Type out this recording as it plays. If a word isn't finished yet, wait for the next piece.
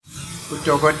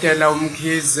udokotela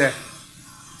uMkhize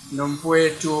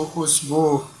nomfowethu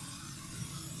uSibu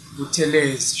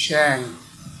Buthelezi Sheng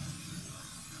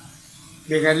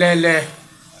bekelele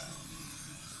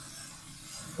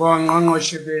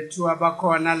bongqongqoshe bethu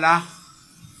abakhona la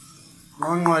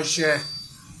ngqongqoshe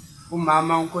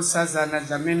umama uNkosazana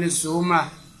Dlamini Zuma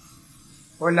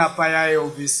olapha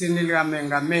ehhovisini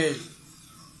likaMengameli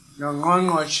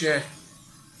nongqongqoshe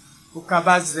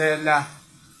ukabazela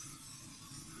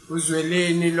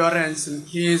uZwelini Lawrence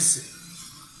Mkhize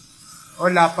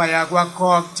olapha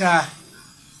yakwa-Co-operative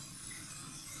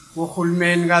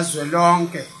uhulumeni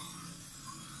kazwelonke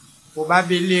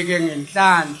bobabili-ke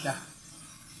ngenhlanhla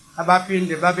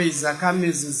abaphinde babe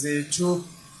izakhamizi zethu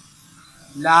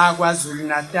la KwaZulu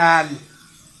Natal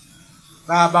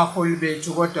babaholi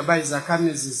bethu kodwa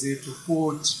bayizakhamizi zethu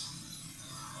futhi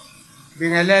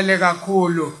bingelele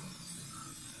kakhulu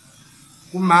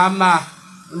kumama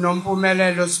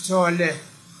uNompumelelo Sithole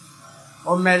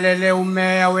omelele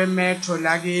umeya wemetro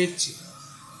lakithi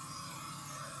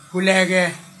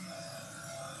kuleke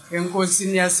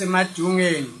enkosini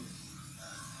yaseMadungeni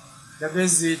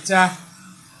labezitha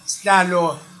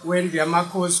sihlalo wendlu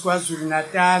yamakhosi KwaZulu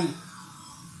Natal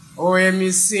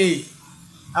OMC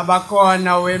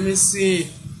abakhona OMC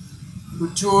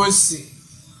uThusi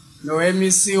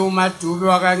noMC uMadubi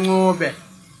wakaNcube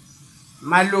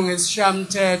malungu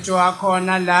esishamthetho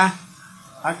akhona la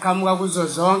aqhamuka kuzo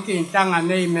zonke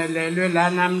inhlangano ezimelelwe la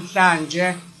namhlanje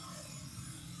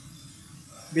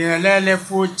bingelele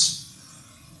futhi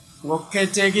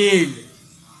ngokukhethekile.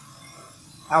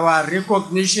 Our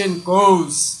recognition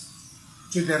goes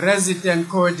to the resident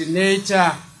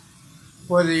coordinator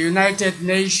for the United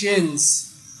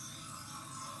Nations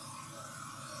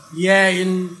here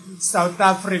in South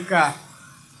Africa,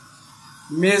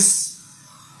 Miss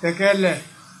Bekele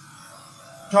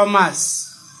Thomas.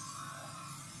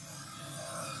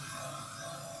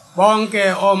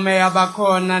 Bonke omeya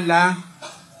bakhona la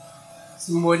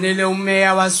simbonile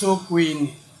umeya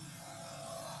waSogwini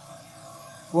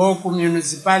woku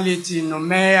municipality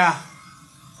nomeya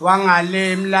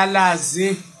wangale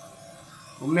eMlalazi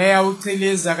umeya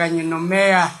uChiliza kanye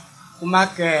nomeya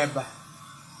uMageba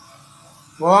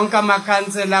bonke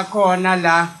amakhansela khona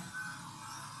la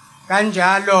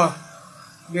kanjalo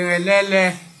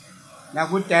bingelele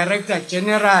naku Director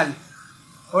General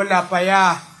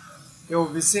olapha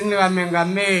ehhovisini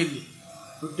likaMengameli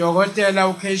udokotela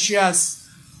uCassius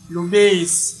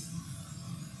Lubisi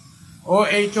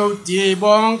o-HOD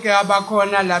bonke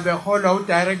abakhona la beholwa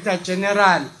uDirector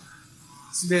General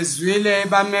sibezwile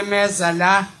bamemeza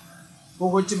la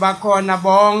ukuthi bakhona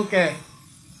bonke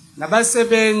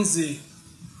nabasebenzi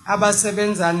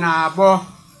abasebenza nabo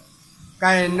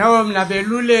kanye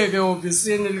nabeluleke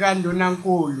ehhovisini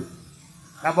likaNdunankulu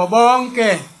labo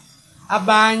bonke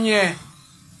abanye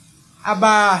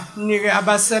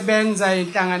abasebenza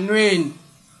enhlanganweni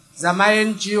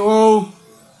zama-NGO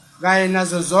kanye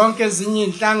nazo zonke ezinye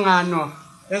inhlangano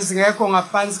ezingekho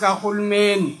ngaphansi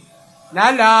kahulumeni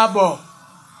nalabo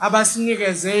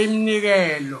abasinikeze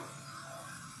iminikelo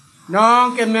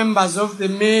nonke members of the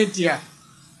media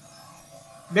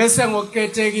bese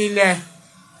ngokukhethekile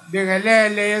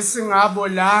bingelele esingabo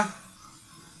la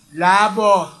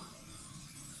labo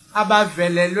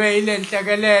abavelelwe ile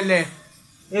nhlekelele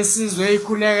esizwe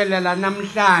ikhulekelela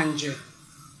namhlanje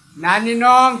nani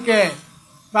nonke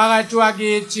phakathi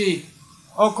wakithi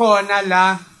okhona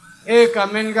la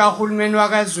egameni kahulumeni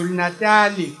wakaZulu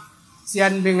Natal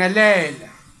siyanibingelela.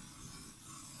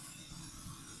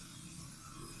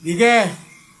 Ngike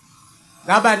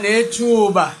ngaba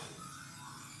nethuba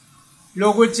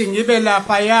lokuthi ngibe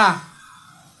lapha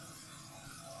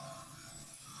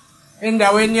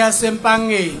endaweni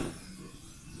yaseMpangeni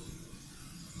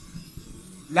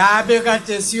la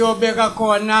bekade siyobeka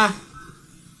khona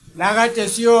la kade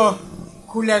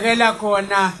siyokhulekela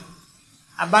khona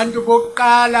abantu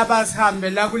bokuqala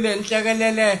basihambela kule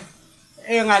nhlekelele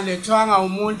engalethwanga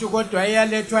umuntu kodwa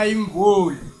iyalethwa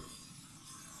imvula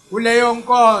kuleyo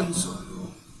nkonzo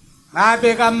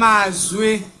ngabeka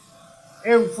amazwi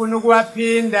engifuna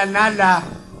ukuwaphinda nala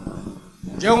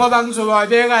njengoba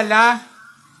ngizobabeka la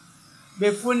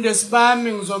befunde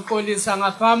sibami ngizoxolisa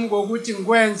ngaphambi kokuthi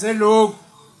ngikwenze lokhu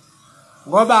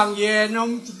ngoba ngiyena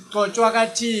umgcotshwa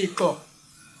kaThixo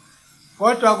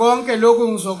kodwa konke lokhu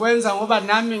ngizokwenza ngoba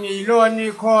nami ngiyilona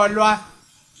ikholwa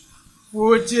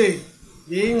futhi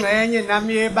ngiyingxenye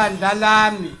nami yebandla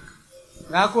lami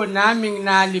ngakho nami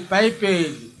nginalo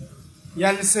iBhayibheli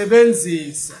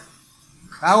ngiyalisebenzisa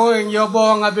ngakho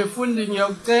ngiyobonga befundi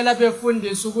ngiyokucela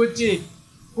befundisa ukuthi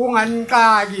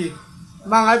kunganiqaki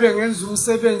mangabe ngenza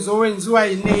umsebenzi owenziwa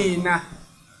yinina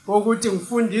ukuthi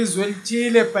ngifunda izwi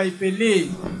elithile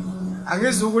eBhayibhelini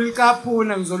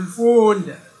angizukulikaphuna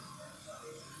ngizolifunda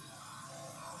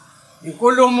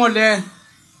inkulumo le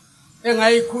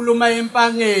engayikhuluma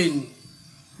empangeni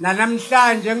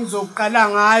namhlanje ngizoqala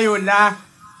ngayo la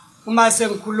uma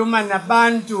sengikhuluma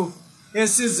nabantu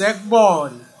esize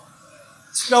kubona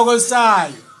isihloko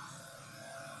sayo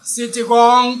sithi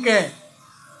konke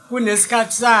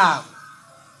kunesikhathi sakho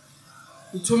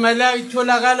ithumela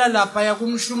itholakala lapha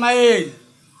yakumshumayeli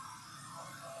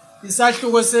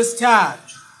isahluko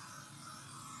sesithathu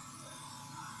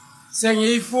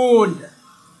sengiyifunda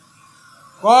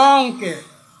konke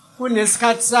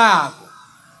kunesikhathi sakho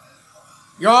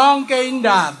yonke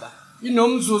indaba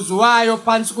inomzuzu wayo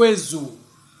phansi kwezulu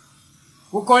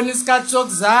kukhona isikhathi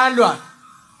sokuzalwa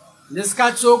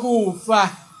nesikhathi sokufa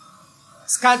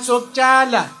isikhathi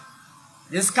sokutshala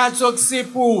nesikhathi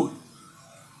sokusiphula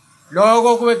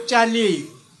lokho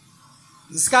kwekutshaliwe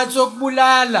isikhathi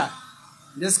sokubulala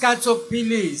nesikhathi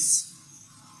sokuphilisa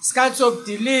isikhathi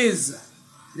sokudiliza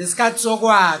nesikhathi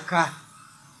sokwakha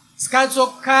isikhathi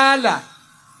sokukhala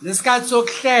nesikhathi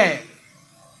sokuhleka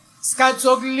isikhathi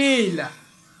sokulila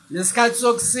nesikhathi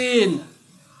sokusina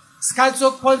isikhathi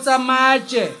sokuphonsa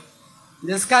amatshe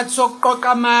nesikhathi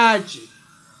sokuqoqa amatshe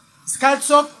isikhathi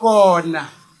sokugona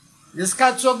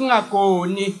nesikhathi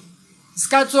sokungagoni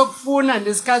isikhathi sokufuna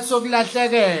nesikhathi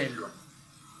sokulahlekelwa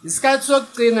isikhathi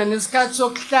sokugcina nesikhathi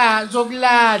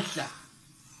sokulahla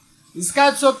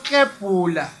isikhathi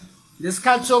sokuklebhula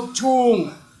nesikhathi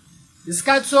sokuthunga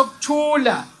isikhathi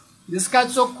sokuthula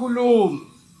nesikhathi sokukhuluma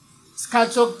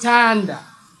isikhathi sokuthanda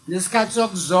nesikhathi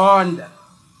sokuzonda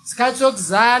isikhathi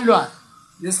sokuzalwa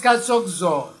nesikhathi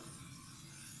sokuzonda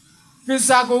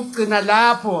fisa ukugcina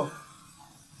lapho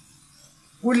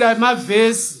kula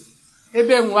mavesi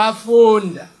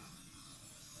ebengiwafunda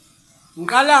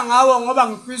ngiqala ngawo ngoba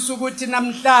ngifisa ukuthi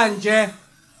namhlanje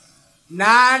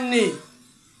nani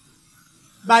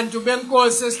bantu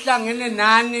benkosi esihlangene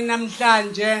nani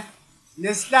namhlanje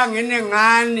nesihlangene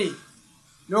ngani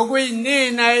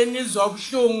lokuyinina enizwa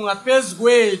ubuhlungu ngaphezulu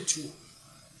kwethu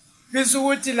fisa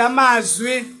ukuthi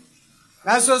lamazwi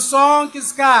ngaso sonke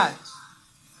isikhathi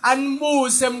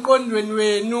anibuse emqondweni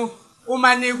wenu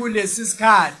uma nikulesi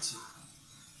sikhathi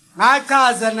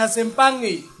ngachaza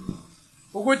nasempangeni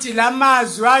ukuthi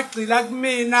lamazwi agcila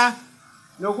kumina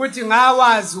nokuthi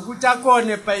ngawazi ukuthi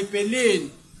akhona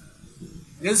eBhayibhelini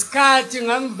lesikhathi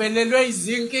ngangivelelwe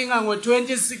izinkinga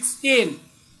ngo2016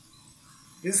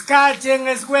 isikhathi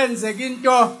engesikwenzeka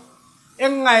into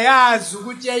engingayazi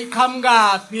ukuthi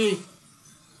yayiqhamukapi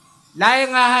la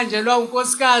engahanjelwa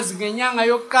unkosikazi ngenyanga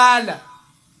yokuqala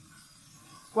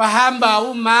kwahamba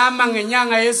umama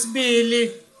ngenyanga yesibili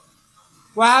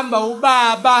kwahamba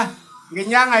ubaba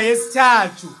ngenyanga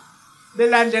yesithathu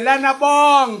belandelana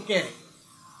bonke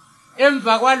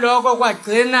emva kwaloko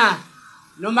kwagcina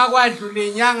noma kwadlula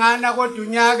inyangana kodwa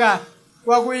unyaka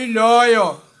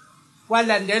kwakuyiloyo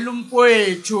kwalandela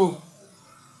umfowethu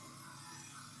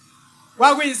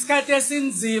kwakuyisikhathi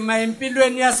esinzima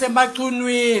empilweni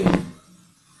yasemachunwini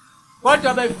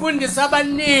kodwa befundisa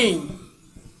abaningi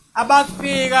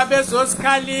abafika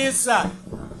bezosikhalisa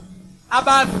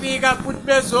abafika futhi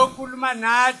bezokhuluma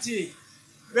nathi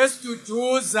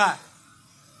besiduduza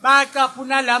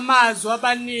baqaphuna lamazwi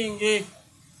abaningi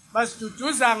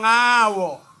basiduduza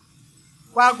ngawo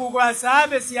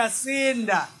kwakukwasabe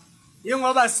siyasinda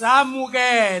ingoba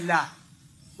samukela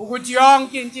ukuthi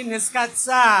yonke into inesikhathi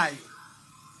sayo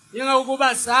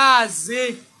ingokuba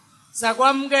sazi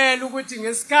sakwamukela ukuthi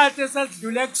ngesikhathi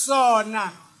esadlule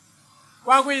kusona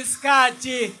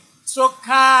kwakuyisikhathi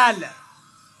sokukhala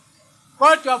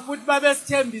kodwa futhi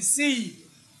babesithembisile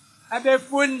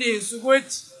abefundisa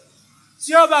ukuthi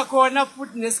siyoba khona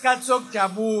futhi nesikhathi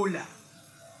sokujabula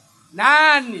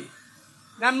nani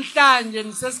namhlanje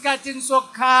nisesikhathini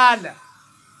sokukhala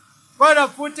kodwa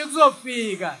futhi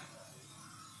kuzofika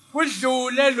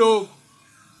kudlule lokhu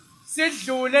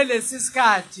sidlule lesi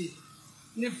sikhathi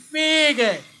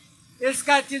nifike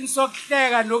esikhathini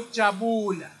sokuhleka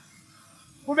nokujabula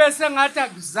kube sengathi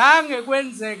akuzange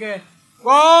kwenzeke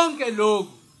konke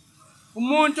lokhu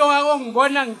umuntu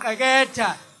ongibona ngiqeketha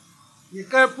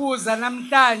ngiqephuza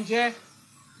namhlanje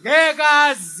ngeke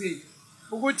azi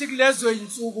ukuthi kulezo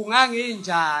insuku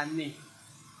nganginjani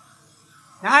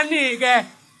nani ke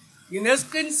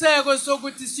nginesiqiniseko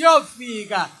sokuthi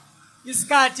siyofika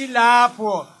isikhathi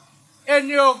lapho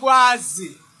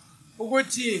eniyokwazi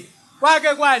ukuthi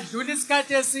kwake kwadlula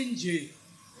isikhathi esinje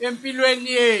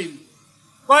empilweni yenu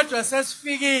kodwa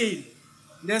sesifikile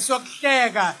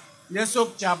nesokuhleka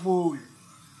nesokujabula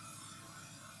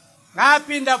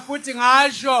ngaphinda futhi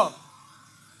ngasho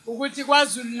ukuthi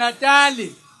kwaZulu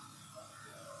Natali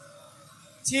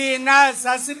thina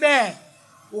sasibe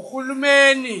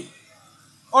uhulumeni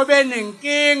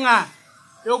obenenkinga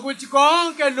yokuthi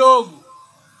konke lokhu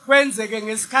kwenzeke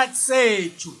ngesikhathi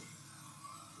sethu.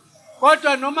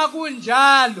 Kodwa noma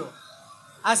kunjalo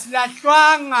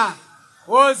asilahlwanga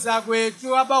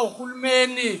ozakwethu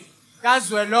abahulumeni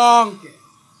kazwelonke.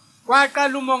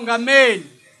 Kwaqala umongameli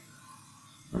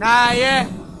naye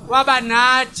waba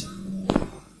nathi,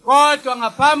 kodwa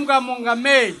ngaphambi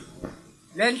kamongameli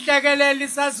lenhlekelele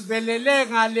isasivelele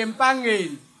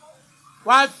ngalempangeni.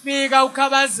 Wafika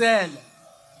uKhabazela.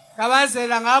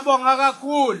 Khabazela ngabonga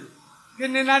kakhulu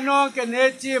kinina nonke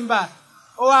nethimba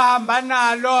owahamba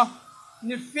nalo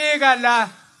nifika la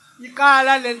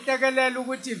iqala lenhlekelele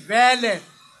ukuthi ivele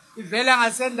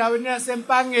ngasendaweni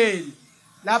yasempangeni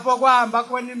lapho kwahamba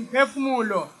khona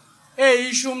imphefumulo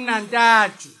eyi13.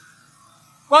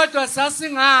 Kodwa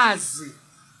sasingazi,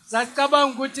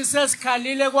 sacabanga ukuthi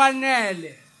sesikhalile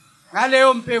kwanele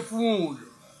ngaleyo mphefumulo,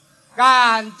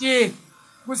 kanti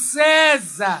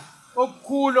kuseza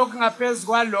okukhulu okungaphezulu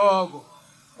kwaloko.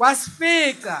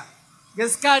 Kwasifica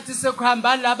ngesikhathi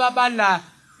sekuhamba laba bala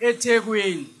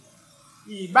eThekwini.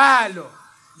 Ibalo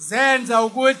zenza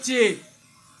ukuthi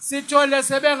sithole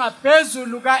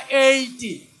sebengaphezulu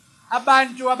ka80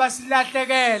 abantu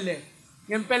abasilahlekele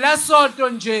ngempela sonto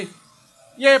nje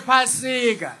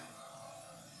yephasika.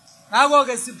 Ngakho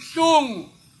ke sibhlungu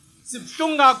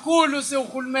kakhulu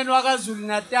siuhulumeni wakaZulu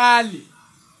Natali.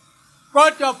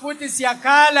 Kodwa futhi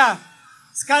siyakhala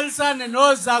sikhalisane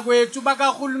nozakwethu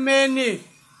bakahulumeni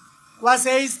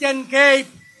wase Eastern Cape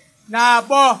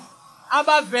nabo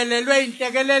abavelelwe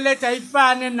inhlekelele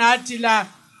etayifane nathi la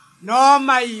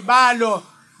noma ibalo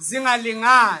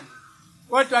zingalingani.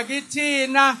 Kodwa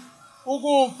kithina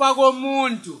ukufa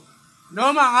komuntu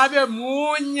noma ngabe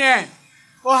munye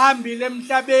ohambile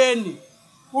emhlabeni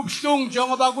kubhlungu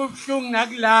njengoba kubhlungu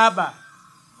nakulaba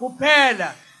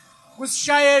kuphela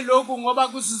kusishaye lokhu ngoba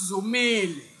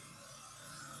kusizumile.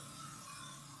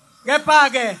 Kepha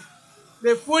ke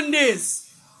befundisi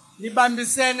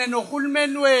libambisene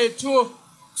nohulumeni wethu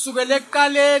kusukela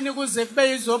ekuqaleni kuze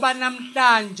kube izoba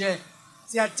namhlanje.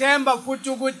 Siyathemba futhi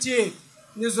ukuthi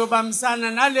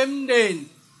nizobambisana nalemndeni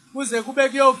kuze kube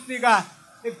kuyofika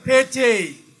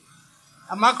ekuphetheni.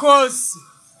 Amakhosi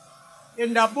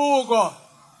endabuko,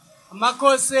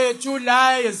 amakhosi ethu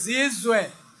la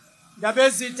ezizwe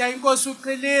ndabezitha inkosi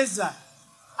uQhiliza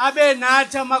abe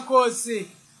nathi amakhosi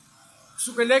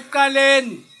kusukela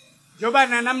ekuqaleni njoba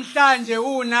namhlanje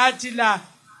unathi la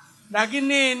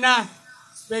nakinina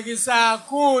sibhekisa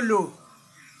kakhulu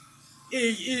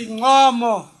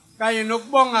inqomo kanye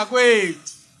nokubonga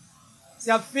kwethu.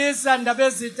 Siyafisa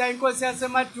ndabezitha inkosi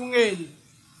yaseMadungeni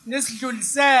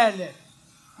nisidlulisele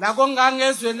la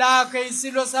kongangezwe lakhe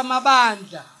isilo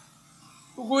samabandla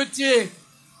ukuthi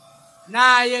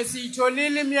naye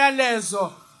siyitholile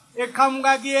imiyalezo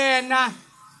eqhamuka kuyena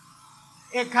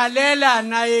ekhalela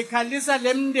naye ekhalisa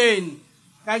lemndeni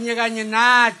kanye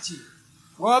nathi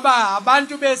ngoba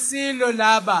abantu besilo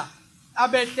laba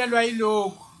abehlelwa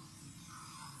yilokho.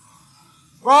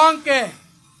 Konke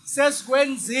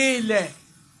sesikwenzile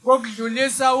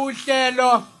kokudlulisa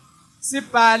uhlelo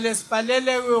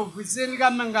sibhalele ehhovisini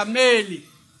kaMengameli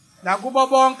nakubo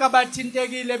bonke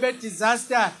abathintekile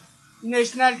be-disaster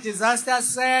National Disaster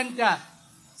Center.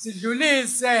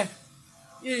 Sidlulise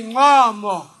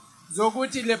inqomo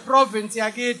zokuthi le province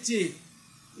yakithi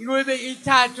ikube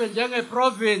ithathwe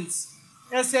njenge-province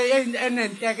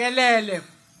enenhlekelele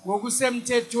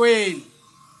ngokusemthethweni.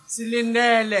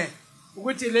 Silindele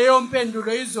ukuthi leyo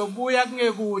mpendulo izobuya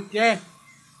kungekude.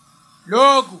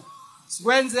 Lokhu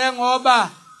sikwenze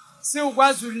ngoba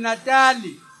siwuKwaZulu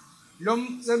Natali lo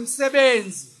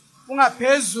msebenzi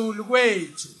ungaphezulu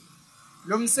kwethu.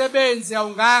 Lo msebenzi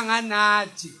awunganga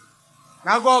nathi.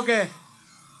 Ngakho ke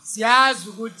siyazi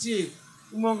ukuthi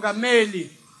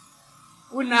umongameli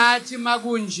unathi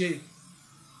makunje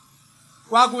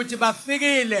kwakuthi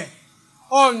bafikile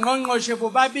ongqongqoshe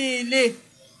bobabili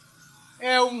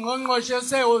ungqongqoshe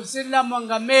osehhovisini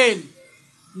lamongameli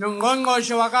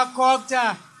nongqongqoshe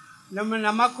wakaCopter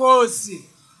namakhosi.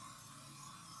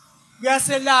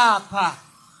 Kuyaselapha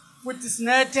futhi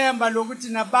sinethemba lokuthi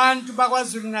nabantu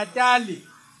bakwaZulu Natali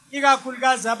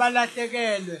ikakhulukazi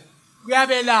abalahlekelwe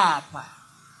kuyabelapha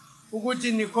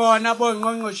ukuthi nikhona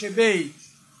bongqongqoshe bethu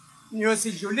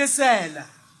niyosidlulisela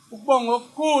ukubonga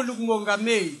okukhulu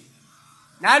kumongameli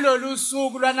nalolu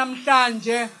suku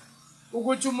lwanamhlanje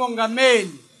ukuthi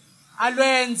umongameli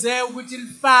alwenze ukuthi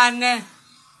lifane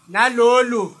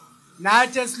nalolu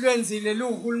nathi esilwenzile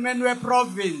luhulumeni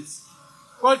weprovince.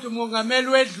 Kodwa umongameli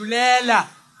wedlulela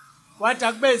wathi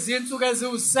akube izinsuku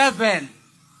eziwu7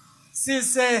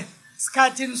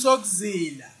 sikhathini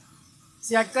sokuzila.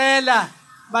 Siyacela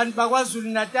bantu bakwaZulu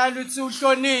Natal ukuthi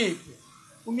uhloniphe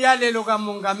umyalelo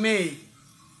kaMongameli.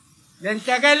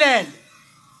 Lenhlekelele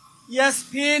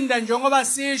iyasiphinda njengoba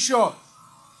sisho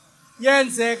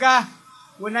yenzeka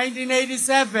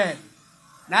ngo-1987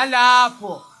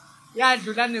 nalapho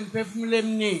yadlula nemiphefumulo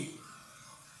eminingi.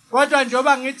 Kodwa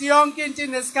njengoba ngithi yonke into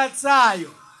inesikhathi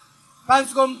sayo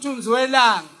phansi komthunzi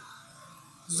welanga,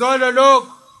 zolo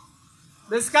lokhu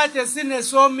besikade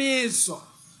sinesomiso,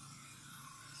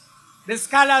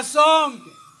 besikhala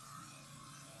sonke.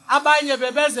 Abanye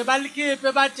bebeze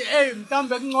balikhiphe bathi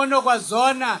mhlawumbe kungcono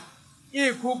kwazona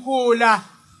ikhukhula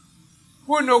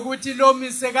kunokuthi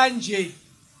lomise kanje,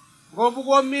 ngoba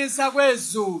ukomisa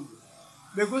kwezulu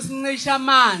bekusincisha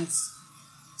amanzi.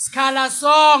 Sikhala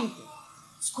sonke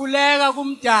sikhuleka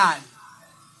kumdali,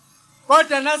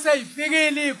 kodwa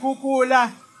naseyifikile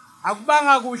ikhukhula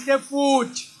akubanga kuhle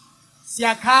futhi,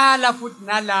 siyakhala futhi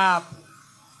nalapho.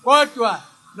 Kodwa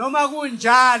noma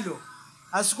kunjalo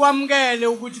asikwamukele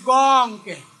ukuthi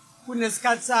konke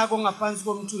kunesikhathi sakho ngaphansi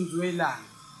komthunzi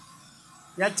welanga.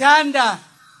 Yathanda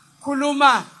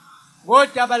khuluma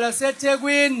ngodaba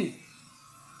laseThekwini.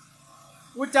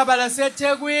 Udaba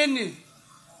laseThekwini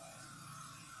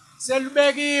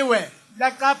selubekiwe,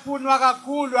 laqaphunwa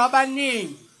kakhulu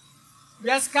abaningi.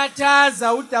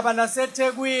 Luyasikhathaza udaba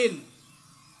laseThekwini.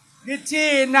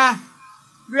 Kithina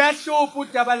luyahlupha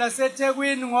udaba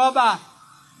laseThekwini ngoba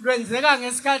lwenzeka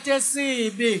ngesikhathi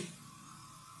esibi,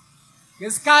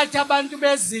 ngesikhathi abantu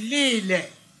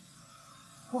bezilile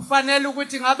kufanele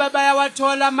ukuthi ngabe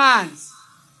bayawathola amanzi,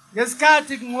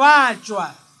 ngesikhathi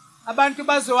kungcwatshwa abantu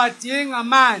bazowadinga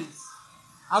amanzi.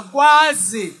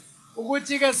 Akwazi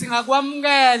ukuthi-ke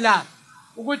singakwamukela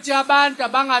ukuthi abantu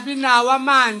abangabi nawo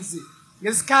amanzi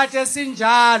ngesikhathi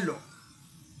esinjalo.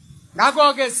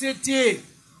 Ngakho-ke sithi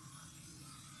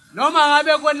noma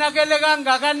ngabe konakele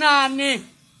kangakanani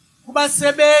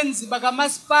kubasebenzi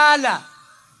bakamasipala,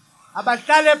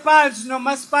 abahlale phansi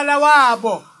nomasipala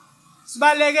wabo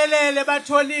sibalekelele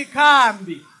bathole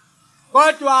ikhambi.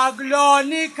 Kodwa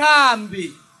akulona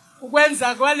ikhambi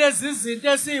ukwenza kwalezi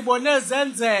zinto esizibone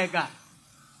zenzeka,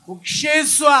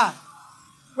 ukushiswa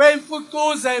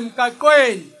kwemfucuza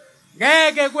emgaqweni,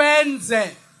 ngeke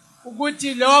kwenze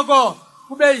ukuthi lokho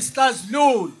kube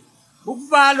isixazululo.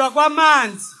 Ukuvalwa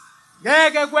kwamanzi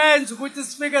ngeke kwenze ukuthi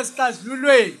sifike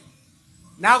esixazululweni.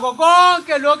 Nako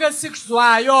konke lokho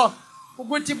esikuzwayo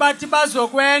ukuthi bathi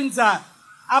bazokwenza,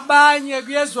 abanye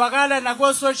kuyezwakala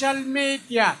nako social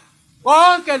media,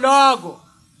 konke lokho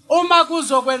uma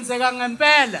kuzokwenzeka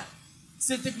ngempela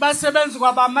sithi kubasebenzi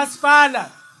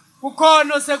kwabamasipala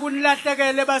kukhona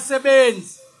osekunilahlekele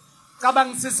basebenzi.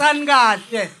 Cabangisisani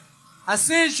kahle,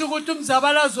 asisho ukuthi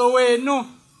umzabalazo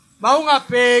wenu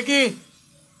mawungabheki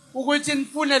ukuthi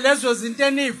nifune lezo zinto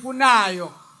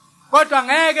enizifunayo, kodwa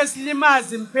ngeke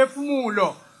silimaze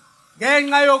imphefumulo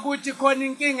ngenxa yokuthi khona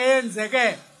inkinga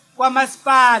eyenzeke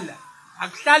kwamasipala.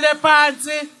 Akuhlale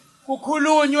phansi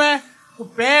kukhulunywe,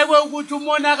 kubhekwe ukuthi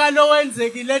umonakalo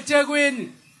wenzekile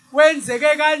eThekwini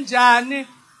wenzeke kanjani,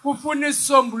 kufuna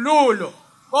isisombululo.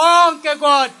 Konke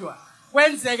kodwa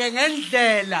kwenzeke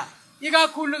ngendlela,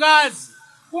 ikakhulukazi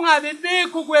kungabi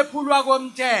bikho ukwephulwa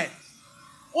komthetho.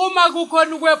 Uma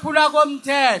kukhona ukwephulwa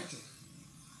komthetho,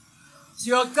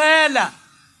 siyocela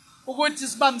ukuthi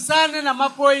sibambisane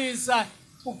namaphoyisa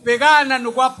ukubhekana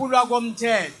nokwaphulwa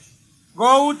komthetho,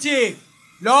 ngokuthi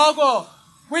lokho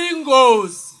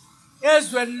kuyingozi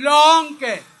ezweni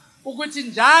lonke, ukuthi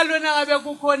njalo nangabe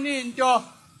kukhona into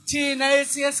thina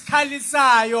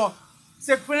esikhalisayo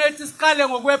sekufanele ukuthi siqale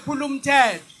ngokwephula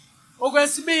umthetho.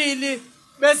 Okwesibili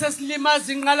bese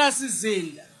silimaza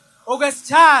inqalasizinda.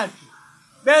 Okwesithathu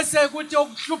bese kuthi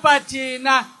okuhlupha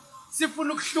thina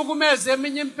sifuna ukuhlukumeza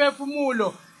eminye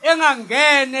imphefumulo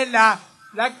engangene la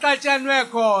kuqatshanwe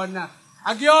khona.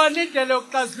 Akuyona indlela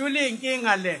yokuxazulula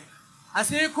inkinga le.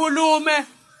 Asikhulume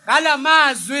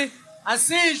ngalamazwi,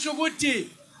 asisho ukuthi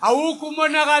awukho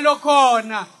umonakalo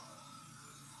khona,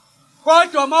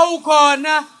 kodwa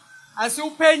mawukhona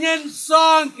asiuphenyeni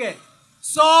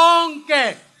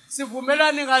sonke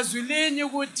sivumelane ngazwilinye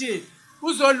ukuthi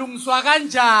uzolungiswa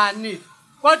kanjani,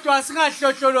 kodwa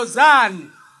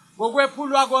singahlohlolozani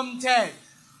ngokwephulwa komthetho.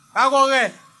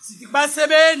 Ngakho-ke sithi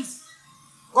kubasebenzi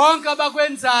konke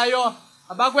abakwenzayo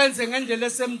abakwenze ngendlela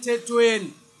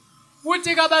esemthethweni,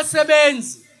 futhi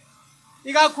kabasebenzi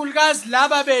ikakhulukazi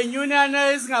laba benyunyana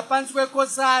ezingaphansi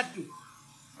kwekhosatu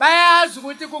bayazi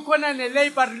ukuthi kukhona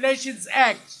ne-Labor Relations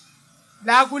Act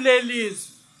la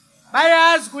kulelizwe.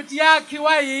 Bayazi ukuthi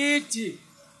yakhiwa yithi,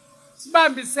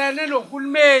 sibambisene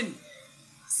nohulumeni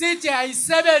sithi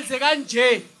ayisebenze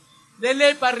kanje le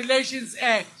Labor Relations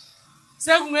Act.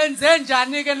 Sekungenze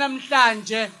njani ke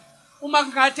namhlanje uma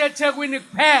kungathi eThekwini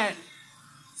kuphela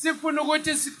sifuna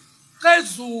ukuthi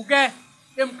siqezuke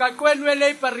emgaqweni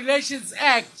we-Labor Relations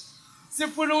Act.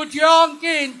 Sifuna ukuthi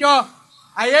yonke into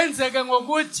ayenzeke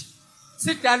ngokuthi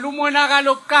sidala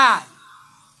umonakalo kuqala.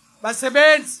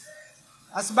 Basebenzi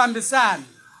asibambisane.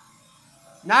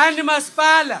 Nani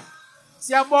masipala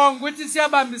siyabonga ukuthi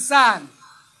siyabambisana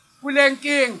kule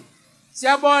nkinga.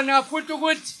 Siyabona futhi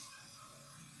ukuthi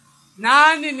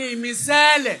nani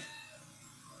nimisele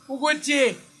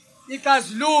ukuthi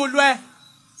ixazululwe.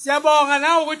 Siyabonga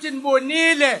na ukuthi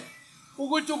nibonile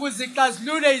ukuthi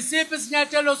ukuzixazulule isiphi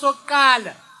isinyathelo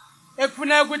sokuqala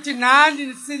ekufuneka ukuthi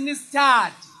nani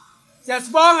sinisithathe.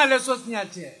 Siyasibonga leso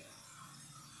sinyathelo.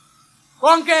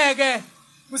 Konke ke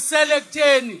kusele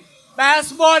kutheni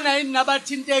bayasibona yini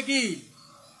nabathintekile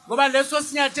ngoba leso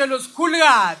sinyathelo sikhulu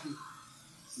kabi.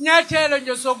 Sinyathelo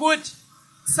nje sokuthi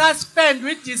suspend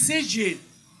with decision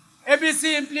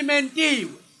ebisi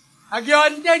implementiwe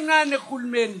akuyona into encane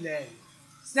ekhulumeni leyo.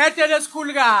 Sinyathelo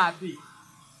esikhulu kabi.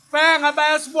 Fanga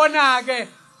bayasibona ke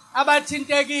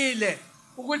abathintekile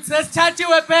ukuthi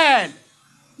sesithathiwe phela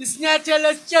isinyathelo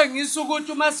esitshengisa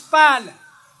ukuthi umasipala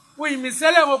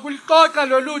uyimisele ngokuliqoqa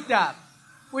lolu daba.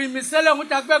 Uyimisele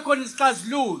ukuthi akube khona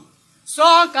isixazululo.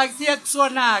 Sonke akusiye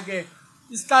kusona ke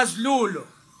isixazululo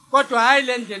kodwa hayi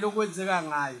le ndlela okwenzeka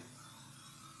ngayo.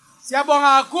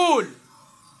 Siyabonga kakhulu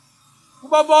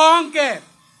kubo bonke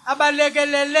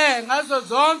abalekelele ngazo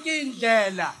zonke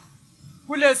indlela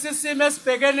kulesi simo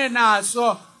esibhekene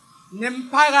naso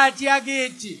nemphakathi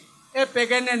yakithi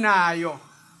ebhekene nayo.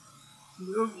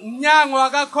 Umnyango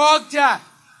wakaCocta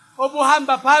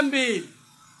obuhamba phambili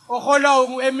oholwa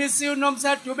uMC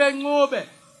uNomsadube Ncube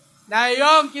nayo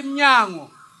yonke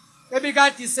iminyango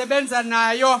ebikade isebenza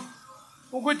nayo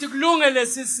ukuthi kulunge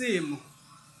lesi simo.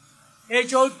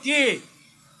 HOD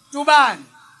Tubani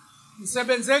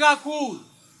msebenze kakhulu.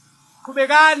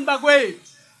 Qhubekani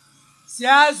bakwethu.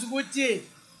 Siyazi ukuthi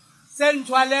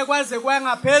senithwale kwaze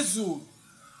kwangaphezulu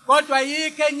kodwa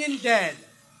yikho enye indlela.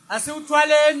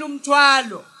 Asiwuthwaleni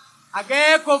umthwalo.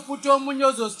 Akekho futhi omunye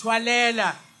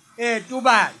ozosithwalela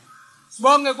Tubani.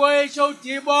 Sibonge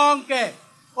ko-HOD bonke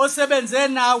osebenze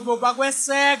nabo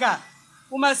bakweseka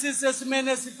uma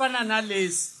sisesimene sifana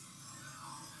nalesi.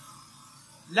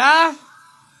 La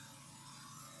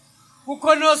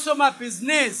kukhona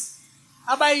osomabhizinisi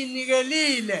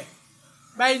abayinikelile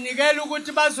bayinikela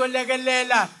ukuthi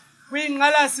bazolekelela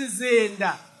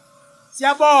kwingqalasizinda.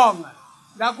 Siyabonga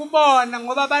ngakubona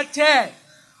ngoba bathe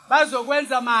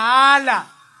bazokwenza mahala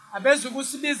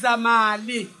abezukusibiza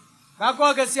mali.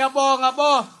 Ngakho ke siyabonga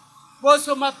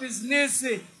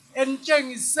bosomabhizinisi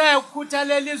enitshengise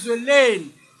ukukhuthalela izwe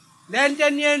leni. Lento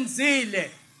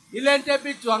eniyenzile ilento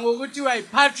ebizwa ngokuthi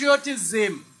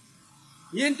yi-patriotism.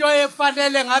 Into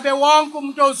efanele ngabe wonke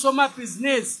umuntu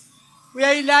osomabhizinisi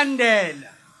uyayilandela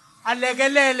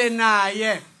alekelele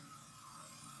naye.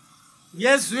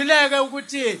 Ngiyezwileke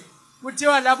ukuthi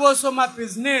kuthiwa labo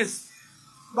somabhizinisi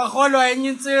baholwa enye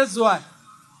insizwa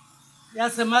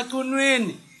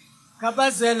yasemachunwini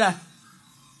kabazela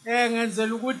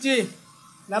ngenzela ukuthi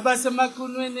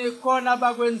labasemachunwini khona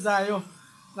abakwenzayo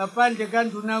ngaphandle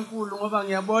kaNdunankulu ngoba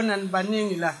ngiyabona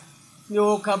nibaningi la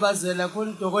niyokhabazela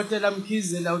khona uDokotela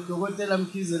Mkhize la uDokotela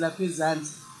Mkhize la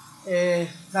phezansi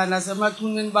sana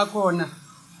semachunwini bakhona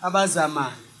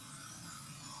abazamayo.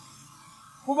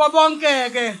 Kuba bonke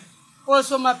ke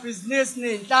osomabhizinisi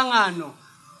nenhlangano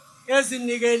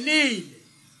ezinikelile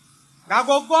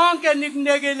ngakho konke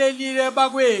nikunekelelile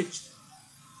bakwethu.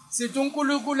 Sithi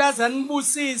uNkulunkulu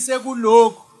azanibusise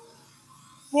kulokho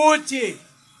futhi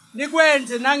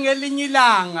nikwenze nangelinye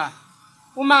ilanga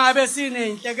uma ngabe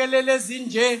sineyinhlekelele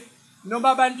ezinje noma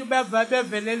abantu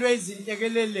bevelelwe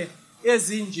izinhlekelele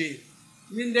ezinje.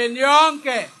 Mindeni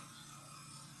yonke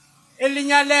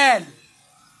elinyalele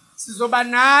sizoba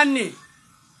nani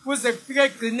kuze kufike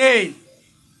egcineni.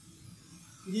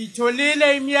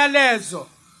 Ngitholile imiyalezo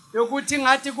yokuthi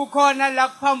ngathi kukhona la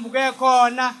kuphambuke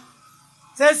khona.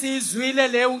 Sesizwile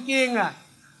le unkinga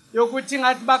yokuthi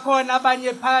ngathi bakhona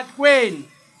abanye phakathi kwenu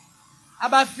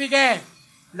abafike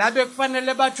la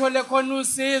bekufanele bathole khona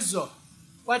usizo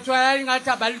kwathiwa ngathi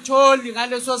abalitholi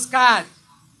ngaleso sikhathi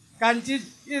kanti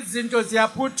izinto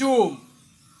ziyaphuthuma.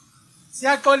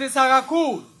 Siyaxolisa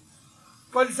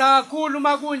kakhulu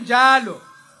uma kunjalo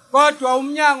kodwa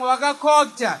umnyango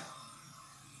wakaCocta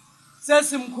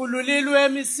sesimkhululile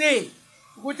uMC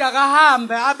ukuthi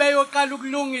akahambe abeyoqala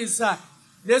ukulungisa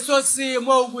leso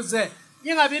simo ukuze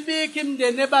ingabibikho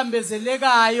imndeni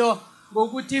ebambezelekayo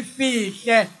ngokuthi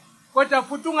ifihle kodwa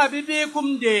futhi ungabibikho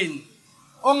umndeni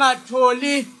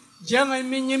ongatholi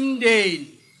njengeminye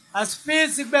imindeni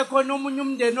asifisi kube khona omunye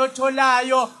umndeni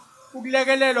otholayo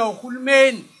ukulekelelwa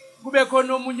uhulumeni kube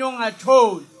khona omunye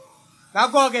ongatholi.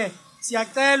 Ngakho ke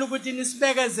siyacela ukuthi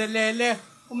nisibekezelele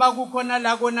uma kukhona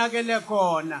la konakele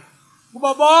khona.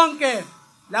 Kubo bonke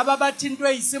laba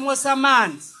bathintwe isimo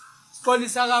samanzi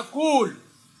sixolisa kakhulu.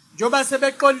 Njoba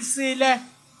sebeqolisile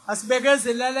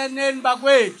asibekezeleleni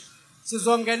bakwethu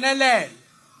sizongenelela.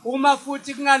 Uma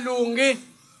futhi kungalungi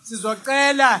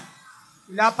sizocela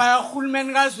lapha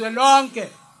uhulumeni kazwelonke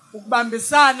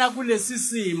ukubambisana kulesi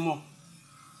simo.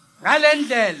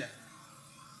 Ngalendlela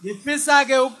ngifisa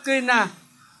ke ukugcina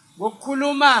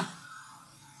ngokukhuluma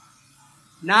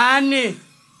nani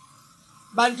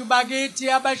bantu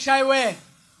bakithi abashaywe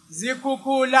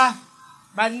zikhukhula.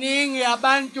 Baningi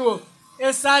abantu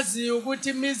esazi ukuthi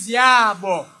imizi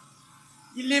yabo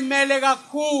ilimele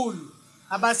kakhulu,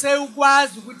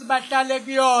 abaseyukwazi ukuthi bahlale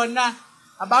kuyona,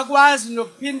 abakwazi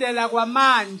nokuphindela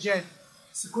kwamanje.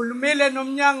 Sikhulumile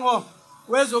nomnyango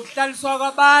wezokuhlaliswa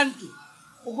kwabantu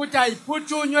ukuthi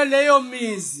ayiphuthunwe leyo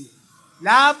mizi.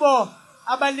 Labo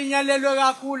abalinyalelwe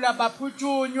kakhulu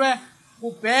abaphuthunwe,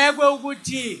 kubhekwe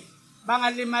ukuthi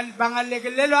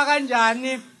bangalekelelwa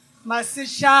kanjani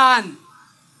masishane.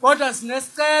 Kodwa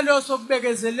sinesicelo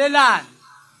sokubekezelelana.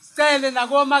 Sicele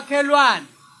nakomakhelwane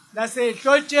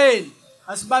lasehlotsheni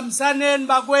asibambisaneni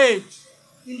bakwethu.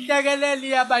 Inhlekelele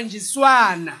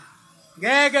iyabanjiswana.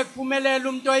 Ngeke kuphumelele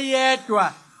umuntu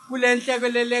oyedwa kule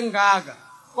nhlekelele engaka.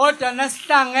 Kodwa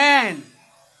nasihlangene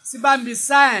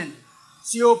sibambisane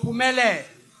siyophumelela.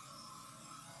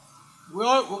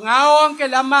 Ngawo wonke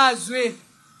lamazwi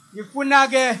ngifuna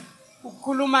ke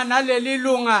ukukhuluma naleli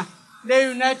lunga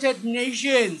le-United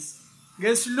Nations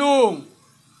ngesilungu.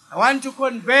 I want to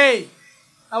convey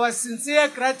our sincere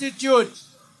gratitude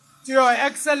to Your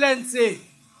Excellency,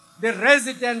 the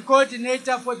Resident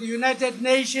Coordinator for the United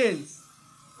Nations,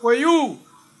 for you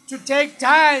to take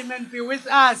time and be with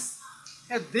us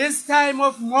at this time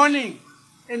of mourning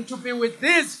and to be with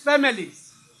these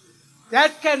families.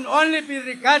 That can only be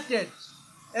regarded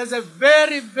as a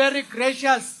very, very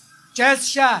gracious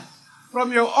gesture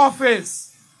from your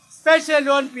office, especially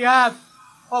on behalf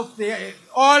of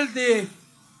all the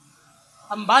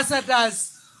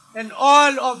ambassadors and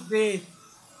all of the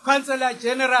consular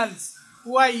generals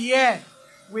who are here.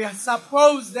 We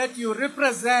suppose that you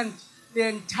represent the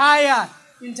entire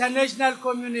international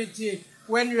community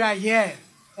when you are here.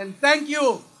 And thank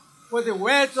you for the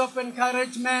words of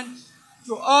encouragement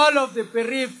to all of the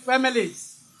bereaved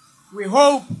families. We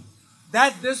hope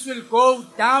that this will go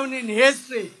down in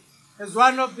history as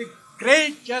one of the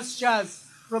great gestures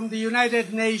from the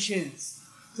United Nations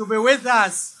to be with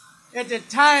us at a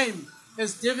time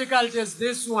as difficult as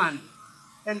this one.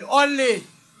 And only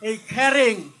a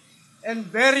caring and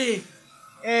very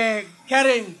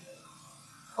caring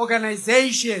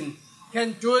organization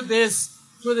can do this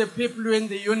to the people in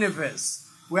the universe.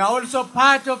 We are also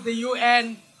part of the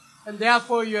UN, and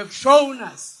therefore you have shown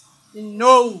us in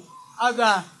no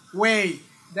other way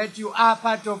that you are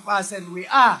part of us and we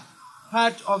are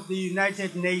part of the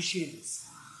United Nations.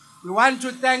 We want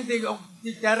to thank the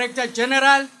Director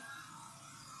General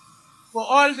for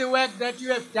all the work that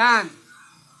you have done.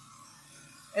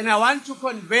 And I want to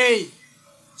convey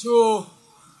to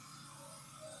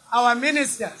our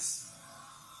ministers,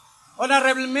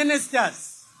 honorable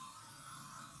ministers,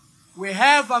 we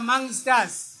have amongst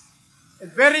us a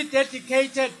very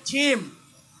dedicated team,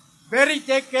 very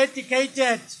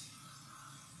dedicated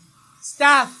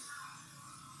staff.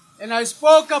 And I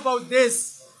spoke about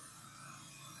this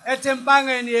at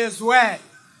Mpangeni as well.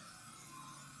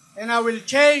 And I will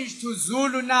change to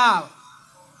Zulu now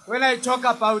when I talk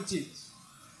about it.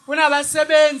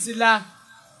 Kunabasebenzi la,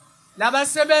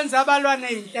 labasebenzi abalwa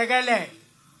neinhlekelele.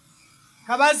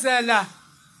 Kabazela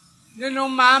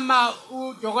ninomama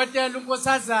uDokotela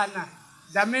uNkosazana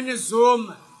Dlamini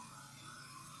Zuma.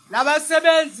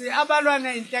 Labasebenzi abalwa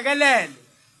neinhlekelele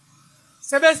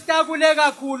sebesitakule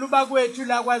kakhulu bakwethu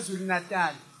la kwaZulu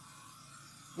Natal.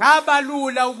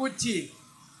 Ngabalula ukuthi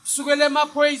kusukela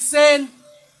emaphoyiseni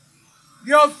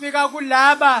kuyofika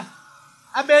kulaba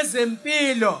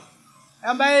abezempilo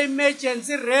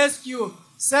ama-emergency rescue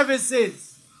services.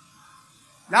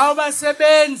 Lawo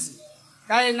basebenzi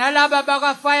kanye nalaba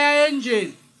baka-fire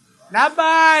engine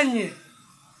nabanye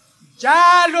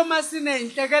njalo masine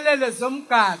inhlekelele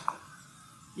zomgaqo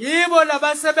yibo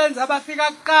labasebenzi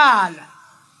abafika kuqala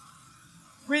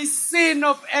kwi-scene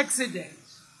of accident.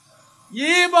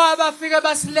 Yibo abafike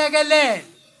basilekelele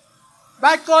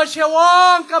baxoshe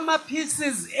wonke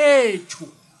ama-pieces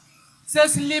ethu.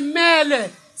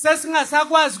 Sesilimele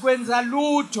sesingasakwazi kwenza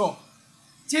lutho.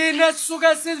 thina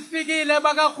sisuke sifikile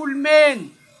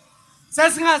bakahulumeni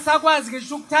sesingasakwazi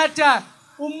ngisho ukuthatha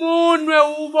umunwe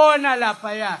ubona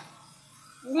lapha ya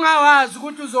ungawazi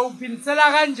ukuthi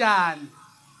uzowuphindisela kanjani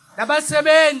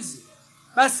labasebenzi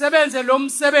basebenze lo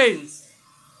msebenzi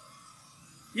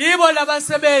yibo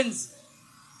labasebenzi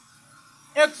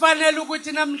ekufanele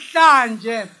ukuthi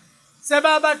namhlanje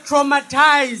sebaba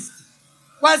traumatized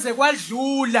kwaze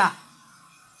kwadlula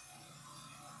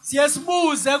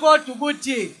siyesibuze kodwa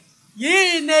ukuthi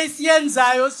yini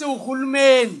esiyenzayo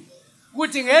siuhulumeni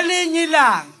ukuthi ngelinye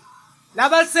ilanga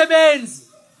labasebenzi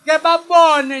ke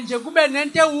babone nje kube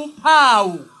nento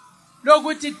ewuphawu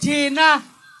lokuthi thina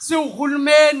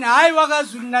siuhulumeni hayi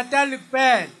wakaZulu Natal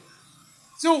kuphela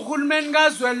siuhulumeni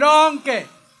kazwelonke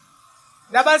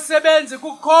labasebenzi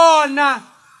kukhona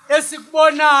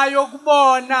esikubonayo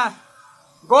kubona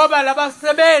ngoba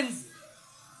labasebenzi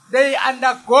they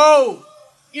undergo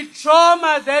a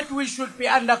trauma that we should be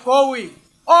undergoing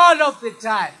all of the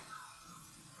time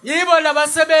yibo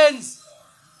labasebenzi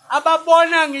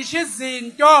ababona ngisho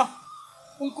izinto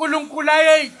uNkulunkulu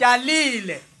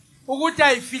ayidalile ukuthi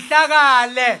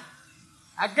ayifihlakale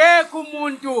akekho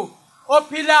umuntu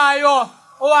ophilayo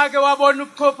owake wabona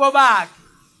ubuchopho bakhe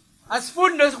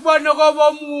asifunde sikubone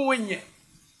kobomunye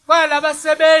kwa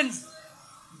labasebenzi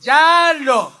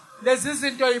njalo lezi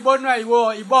zinto ibonwa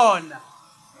ibona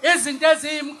izinto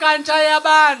eziyimkantsha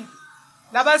yabantu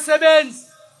labasebenzi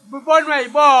bibonwa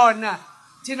ibona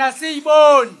thina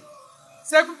siyiboni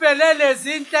sekuvelele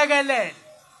izinhlekelele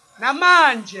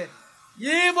namanje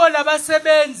yibo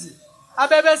labasebenzi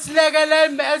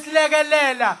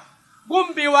abebesilekelela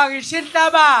kumbiwa ngisho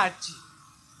inhlabathi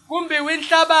kumbiwa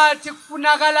inhlabathi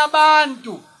kufunakala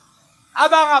abantu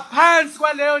abangaphansi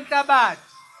kwaleyo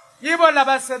nhlabathi yibo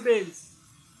labasebenzi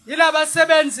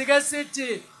yilabasebenzi ke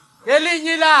sithi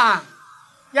ngelinye ilanga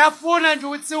yafuna nje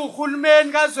ukuthi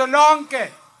uhulumeni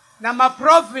kazwelonke nama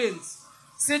province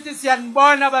sithi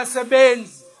siyanibona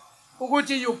abasebenzi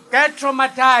ukuthi you get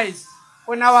traumatized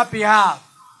on our behalf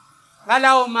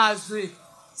ngalawo mazwi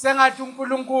sengathi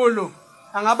uNkulunkulu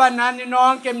angaba nani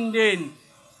nonke emndeni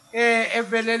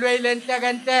evelelwe ile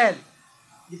nhlekenhlele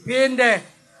iphinde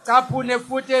caphune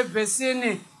futhi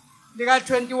evesini lika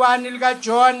 21 lika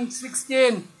John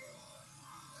 16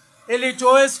 elithi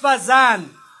owesifazane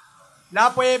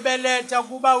lapho ebeletha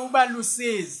kuba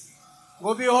ubalusizi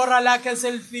ngoba ihora lakhe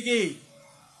selifikile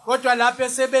kodwa lapho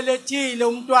esebelethile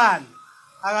umntwana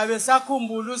akabe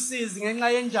sakhumbula usizi ngenxa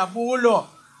yenjabulo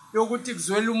yokuthi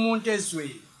kuzwela umuntu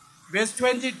ezweni verse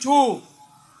 22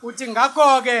 uthi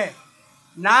ngakho ke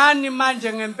nani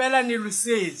manje ngempela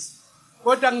nilusizi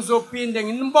kodwa ngizophinde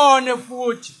nginibone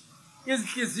futhi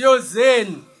izinhliziyo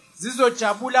zenu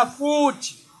zizojabula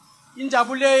futhi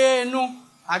injabulo yenu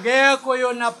akekho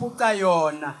yona phuca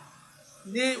yona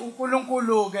ni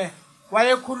uNkulunkulu ke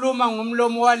wayekhuluma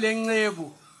ngomlomo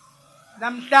walenceku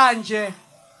namhlanje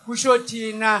kusho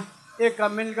thina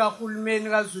egameni likaHulumeni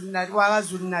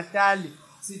kaZulu Natal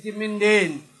sithi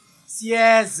mindeni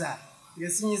siyeza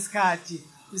ngesinye isikhathi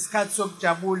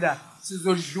sokujabula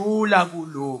sizodlula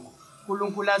kuloko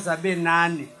uNkulunkulu azabe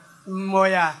nani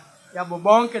umoya yabo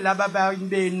bonke laba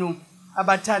benu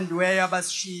abathandiweyo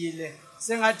abasishiyile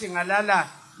sengathi ngalala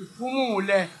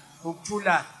iphumule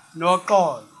ngokuthula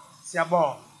noxolo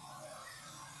siyabonga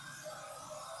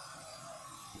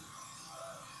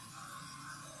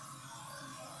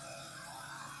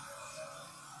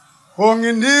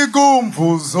Onginika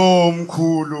umvuzo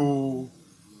omkhulu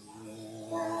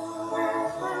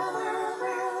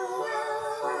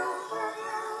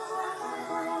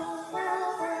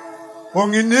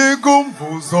Onginika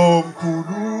umvuzo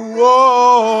omkhulu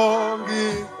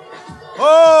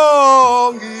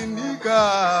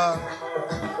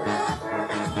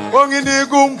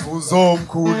onginika umvuzo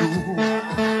omkhulu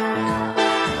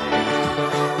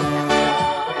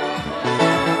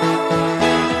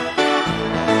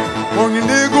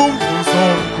onginika umvuzo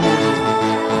omkhulu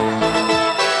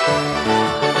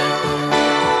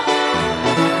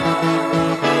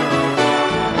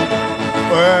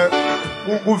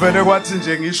kuvele kwathi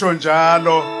nje ngisho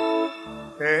njalo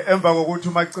emva kokuthi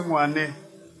uMacingwane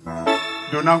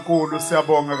Ndonankulu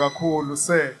siyabonga kakhulu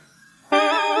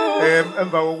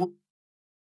emva kokuthi